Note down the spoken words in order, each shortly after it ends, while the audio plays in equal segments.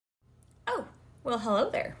Well, hello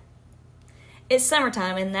there. It's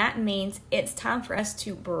summertime, and that means it's time for us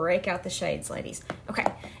to break out the shades, ladies. Okay,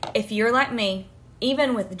 if you're like me,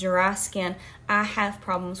 even with dry skin, I have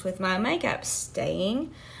problems with my makeup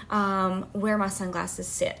staying where my sunglasses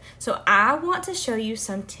sit. So I want to show you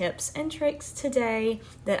some tips and tricks today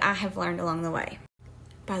that I have learned along the way.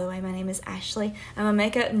 By the way, my name is Ashley. I'm a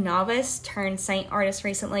makeup novice turned saint artist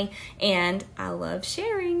recently, and I love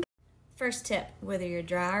sharing. First tip, whether you're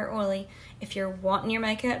dry or oily, if you're wanting your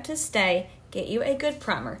makeup to stay, get you a good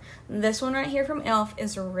primer. This one right here from e.l.f.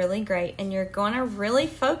 is really great, and you're going to really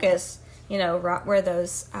focus, right where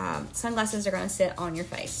those sunglasses are going to sit on your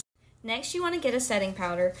face. Next, you want to get a setting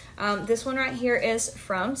powder. This one right here is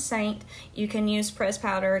from Saint. You can use press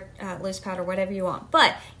powder, loose powder, whatever you want.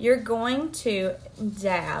 But you're going to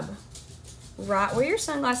dab right where your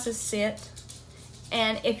sunglasses sit.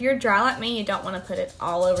 And if you're dry like me, you don't want to put it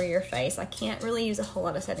all over your face. I can't really use a whole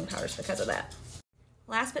lot of setting powders because of that.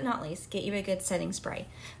 Last but not least, get you a good setting spray.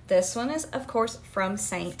 This one is, of course, from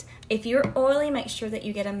Saint. If you're oily, make sure that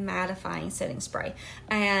you get a mattifying setting spray.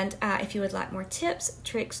 And if you would like more tips,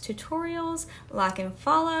 tricks, tutorials, like and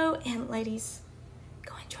follow. And ladies,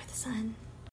 go enjoy the sun.